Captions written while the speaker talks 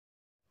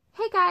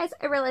Hey guys,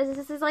 I realize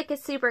this is like a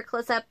super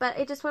close-up, but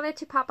I just wanted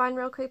to pop on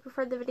real quick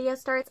before the video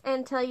starts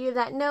and tell you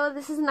that no,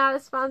 this is not a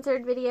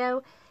sponsored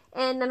video,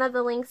 and none of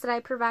the links that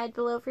I provide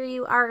below for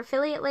you are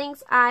affiliate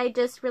links. I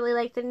just really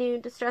like the new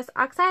Distress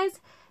Oxides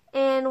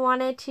and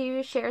wanted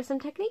to share some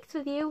techniques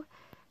with you.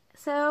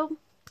 So,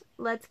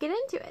 let's get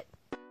into it.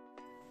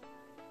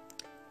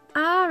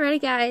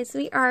 Alrighty guys,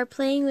 we are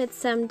playing with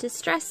some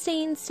distress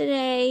stains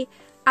today.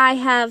 I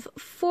have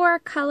 4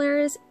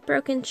 colors: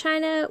 Broken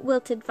China,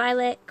 Wilted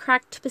Violet,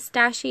 Cracked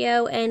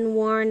Pistachio, and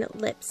Worn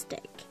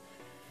Lipstick.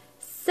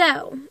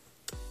 So,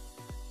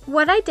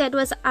 what I did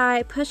was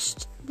I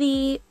pushed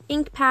the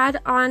ink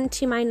pad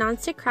onto my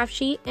nonstick craft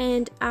sheet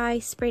and I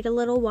sprayed a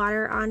little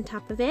water on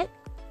top of it.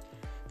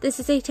 This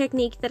is a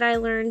technique that I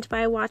learned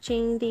by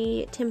watching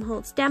the Tim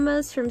Holtz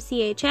demos from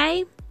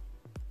CHA.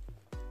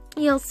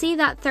 You'll see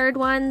that third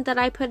one that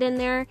I put in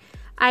there,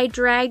 I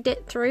dragged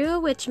it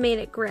through, which made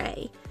it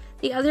gray.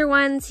 The other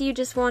ones, you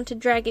just want to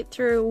drag it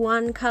through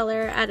one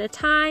color at a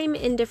time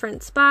in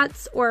different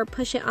spots or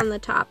push it on the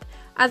top.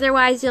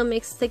 Otherwise, you'll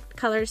mix the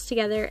colors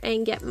together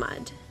and get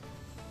mud.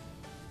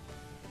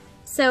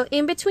 So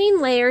in between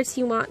layers,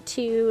 you want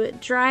to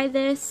dry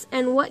this,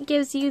 and what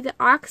gives you the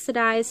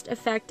oxidized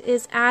effect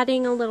is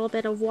adding a little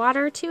bit of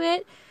water to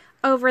it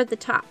over the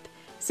top.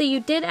 So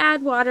you did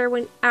add water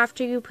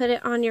after you put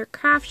it on your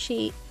craft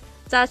sheet.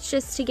 That's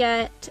just to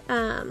get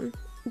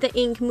the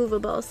ink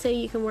movable so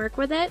you can work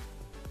with it.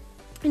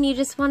 And you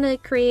just want to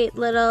create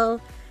little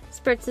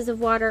spurts of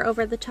water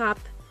over the top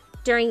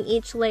during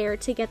each layer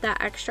to get that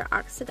extra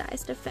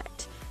oxidized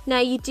effect.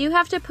 Now you do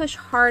have to push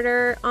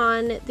harder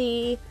on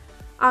the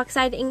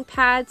Oxide ink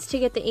pads to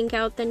get the ink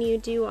out than you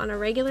do on a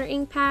regular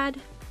ink pad.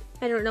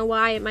 I don't know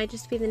why, it might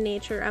just be the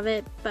nature of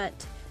it,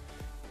 but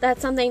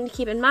that's something to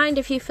keep in mind.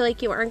 If you feel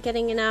like you aren't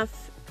getting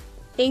enough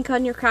ink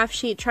on your craft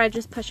sheet, try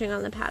just pushing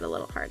on the pad a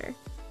little harder.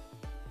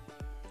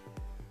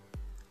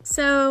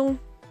 So,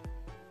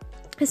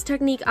 this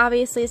technique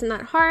obviously isn't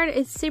that hard.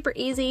 It's super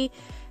easy.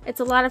 It's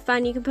a lot of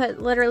fun. You can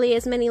put literally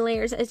as many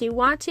layers as you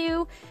want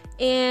to,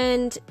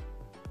 and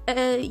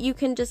you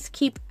can just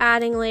keep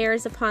adding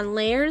layers upon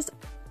layers.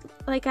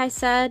 Like I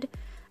said,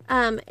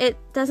 it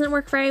doesn't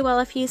work very well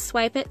if you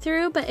swipe it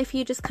through, but if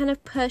you just kind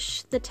of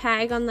push the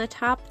tag on the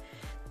top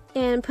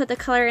and put the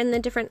color in the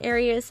different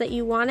areas that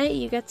you want it,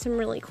 you get some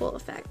really cool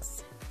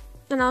effects.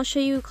 And I'll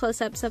show you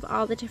close-ups of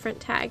all the different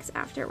tags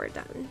after we're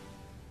done.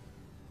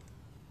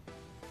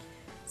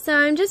 So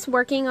I'm just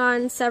working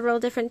on several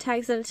different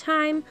tags at a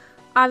time.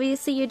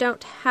 Obviously you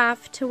don't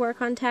have to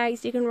work on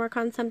tags, you can work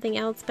on something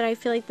else, but I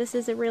feel like this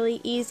is a really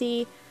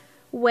easy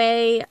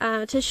way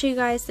to show you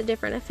guys the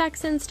different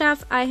effects and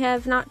stuff. I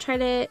have not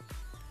tried it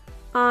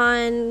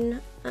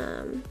on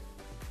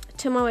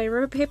Tomoe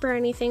ribbon paper or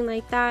anything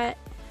like that.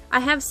 I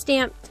have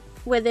stamped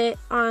with it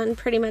on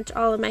pretty much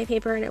all of my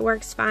paper and it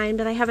works fine,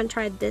 but I haven't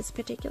tried this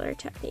particular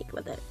technique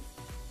with it.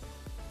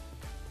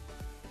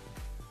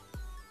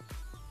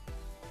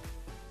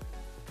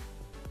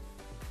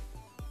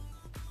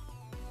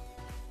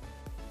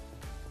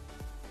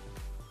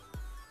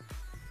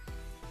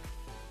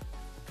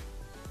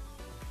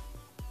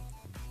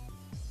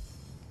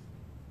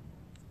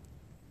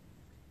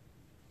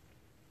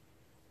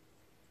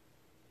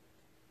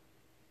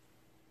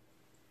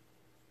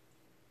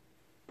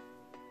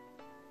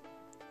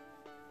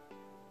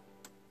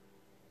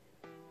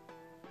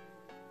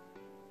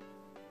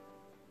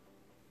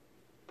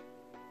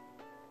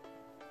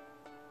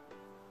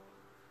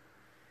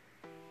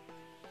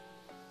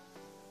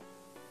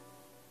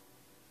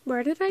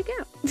 Where did I go?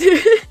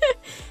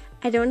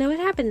 I don't know what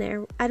happened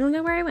there. I don't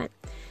know where I went.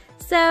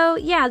 So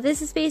yeah,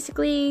 this is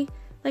basically,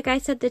 like I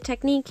said, the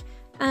technique.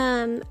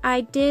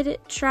 I did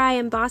try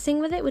embossing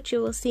with it, which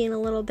you will see in a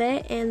little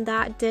bit, and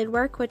that did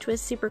work, which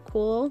was super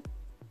cool.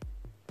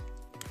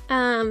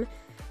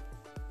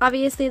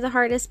 Obviously the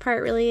hardest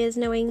part really is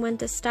knowing when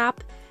to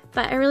stop,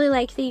 but I really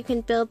like that you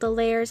can build the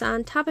layers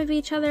on top of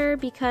each other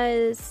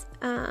because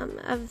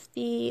of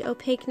the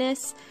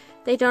opaqueness.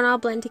 They don't all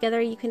blend together.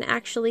 You can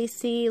actually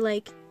see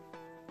like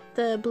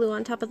the blue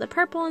on top of the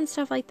purple and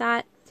stuff like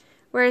that.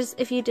 Whereas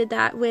if you did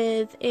that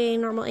with a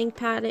normal ink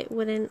pad, it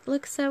wouldn't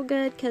look so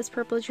good because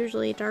purple is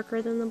usually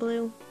darker than the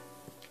blue.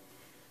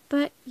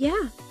 But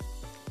yeah.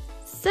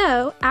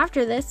 So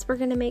after this, we're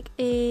gonna make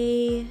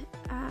a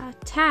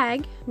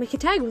tag. Make a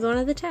tag with one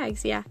of the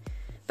tags, yeah.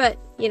 But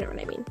you know what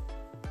I mean.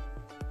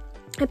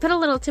 I put a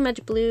little too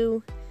much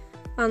blue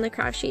on the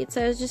craft sheet,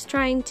 so I was just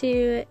trying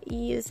to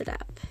use it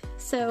up.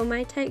 So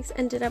my tags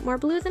ended up more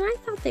blue than I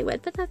thought they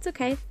would, but that's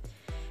okay.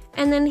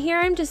 And then here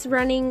I'm just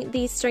running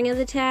the string of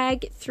the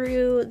tag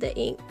through the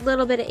ink,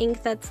 little bit of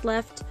ink that's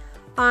left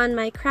on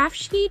my craft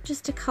sheet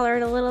just to color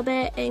it a little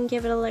bit and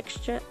give it a little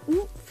extra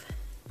oomph.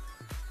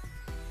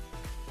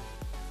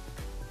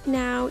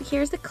 Now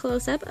here's a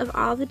close-up of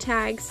all the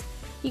tags.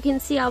 You can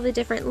see all the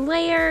different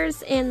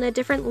layers and the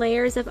different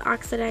layers of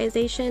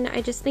oxidization.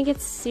 I just think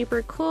it's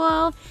super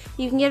cool.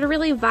 You can get a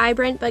really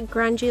vibrant but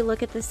grungy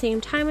look at the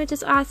same time, which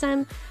is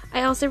awesome.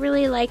 I also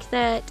really like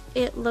that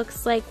it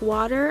looks like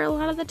water a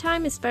lot of the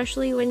time,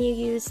 especially when you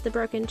use the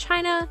broken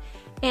china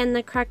and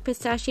the cracked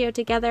pistachio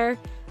together,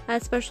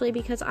 especially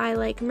because I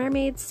like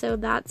mermaids, so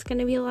that's going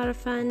to be a lot of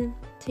fun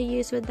to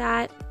use with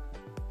that.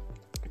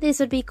 These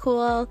would be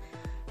cool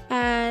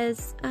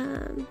as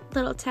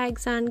little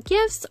tags on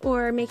gifts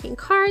or making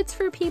cards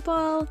for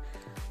people.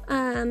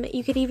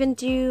 You could even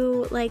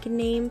do like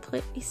name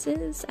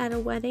places at a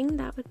wedding.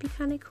 That would be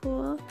kind of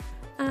cool.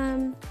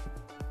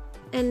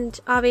 And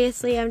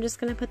obviously I'm just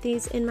gonna put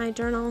these in my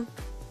journal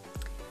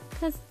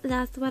because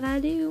that's what I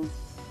do.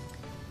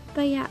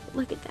 But yeah,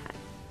 look at that.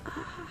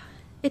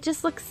 It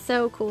just looks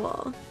so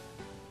cool.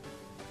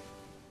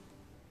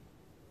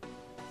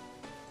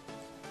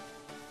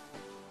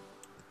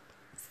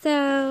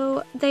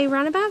 So they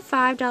run about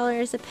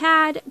 $5 a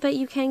pad, but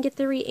you can get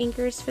the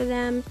re-inkers for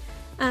them.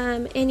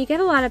 And you get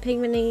a lot of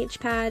pigment in each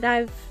pad.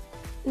 I've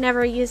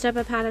never used up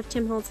a pad of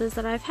Tim Holtz's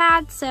that I've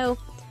had, so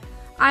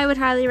I would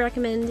highly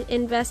recommend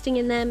investing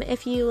in them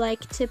if you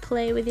like to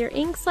play with your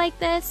inks like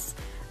this.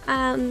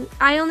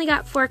 I only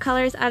got 4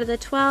 colors out of the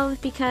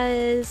 12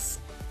 because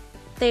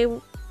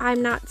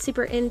I'm not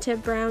super into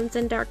browns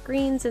and dark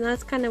greens, and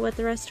that's kind of what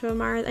the rest of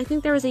them are. I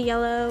think there was a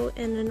yellow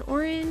and an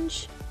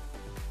orange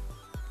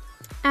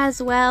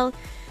as well,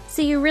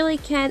 so you really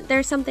can,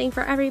 there's something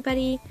for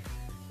everybody.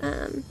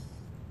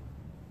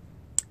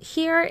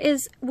 Here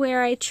is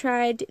where I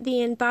tried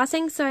the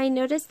embossing, so I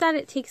noticed that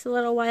it takes a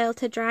little while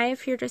to dry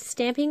if you're just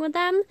stamping with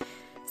them,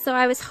 so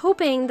I was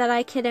hoping that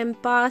I could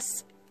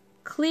emboss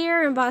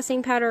clear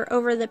embossing powder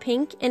over the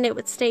pink and it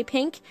would stay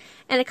pink,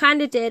 and it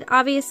kind of did.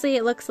 Obviously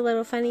it looks a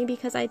little funny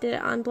because I did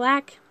it on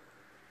black,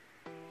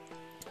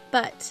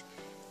 but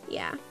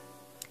yeah,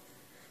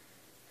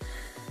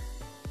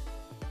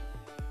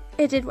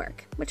 it did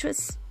work, which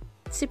was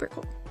super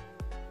cool.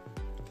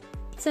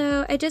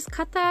 So I just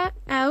cut that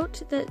out,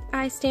 that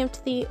I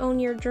stamped the Own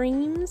Your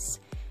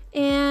Dreams,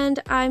 and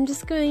I'm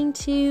just going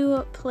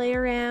to play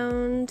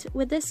around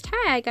with this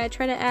tag. I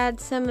try to add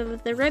some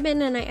of the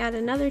ribbon and I add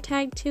another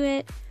tag to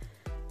it.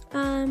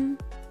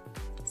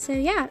 So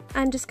yeah,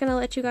 I'm just gonna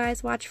let you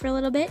guys watch for a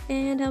little bit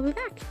and I'll be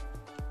back.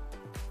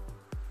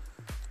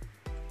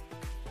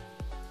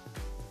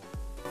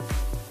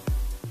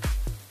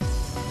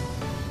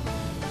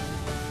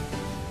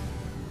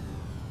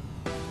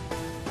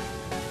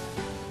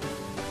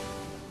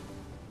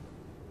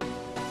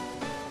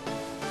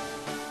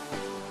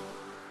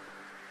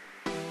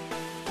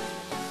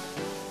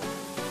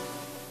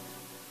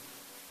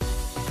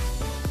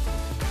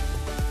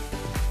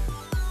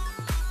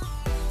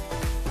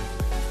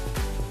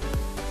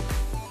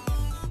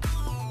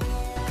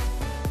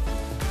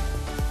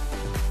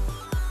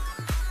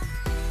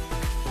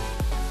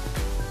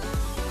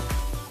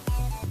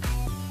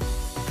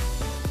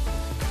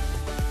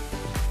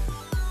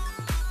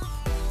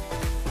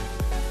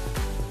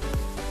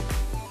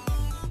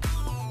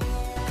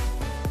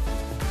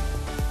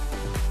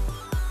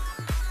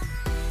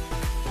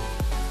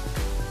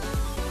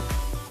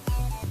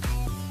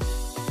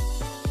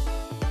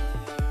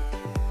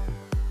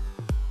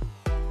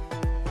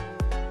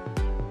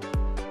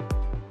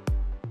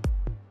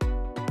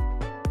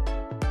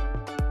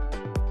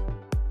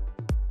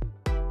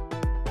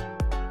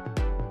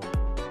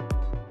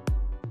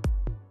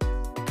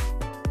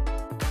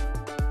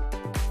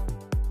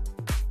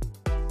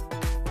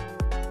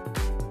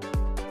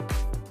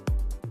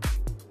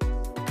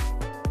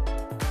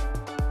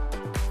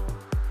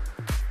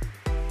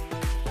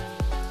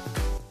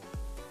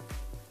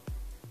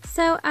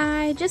 So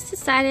I just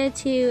decided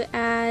to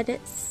add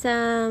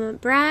some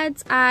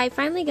brads. I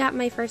finally got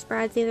my first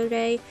brads the other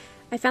day.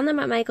 I found them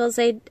at Michael's.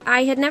 I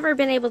had never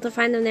been able to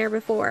find them there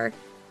before.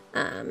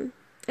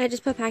 I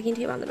just put packing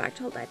tape on the back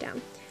to hold that down.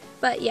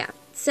 But yeah,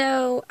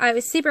 so I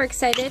was super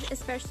excited,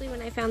 especially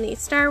when I found these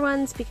star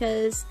ones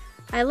because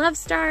I love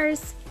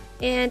stars.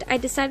 And I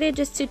decided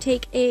just to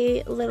take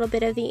a little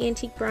bit of the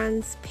antique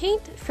bronze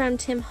paint from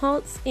Tim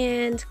Holtz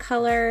and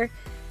color,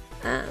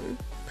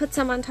 put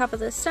some on top of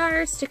the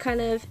stars to kind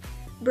of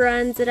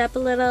bronze it up a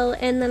little,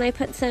 and then I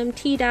put some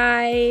tea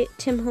dye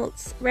Tim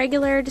Holtz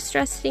regular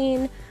distress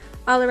stain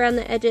all around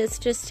the edges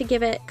just to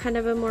give it kind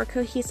of a more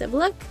cohesive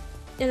look.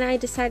 And I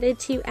decided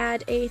to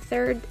add a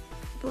third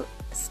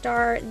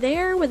star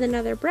there with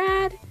another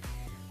brad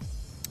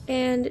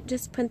and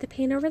just put the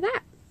paint over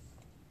that.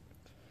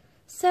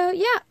 So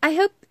yeah, I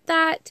hope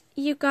that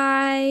you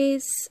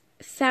guys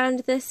found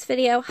this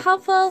video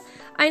helpful.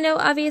 I know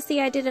obviously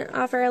I didn't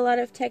offer a lot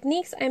of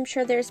techniques. I'm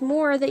sure there's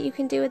more that you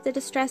can do with the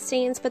distress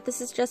stains, but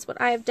this is just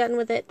what I've done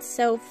with it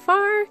so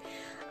far.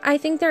 I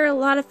think they're a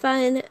lot of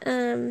fun,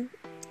 and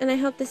I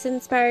hope this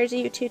inspires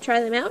you to try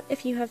them out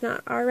if you have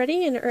not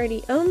already and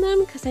already own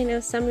them, because I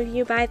know some of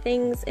you buy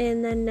things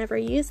and then never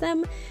use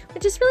them,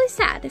 which is really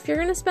sad. If you're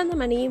going to spend the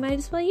money, you might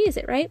as well use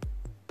it, right?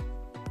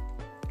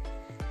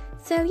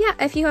 So yeah,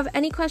 if you have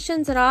any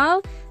questions at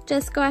all,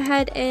 just go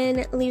ahead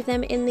and leave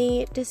them in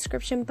the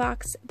description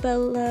box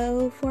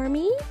below for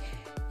me.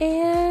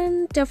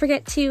 And don't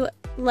forget to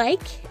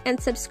like and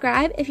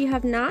subscribe if you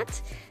have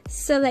not,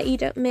 so that you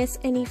don't miss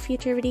any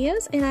future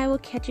videos. And I will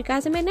catch you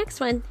guys in my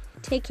next one.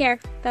 Take care.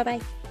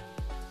 Bye-bye.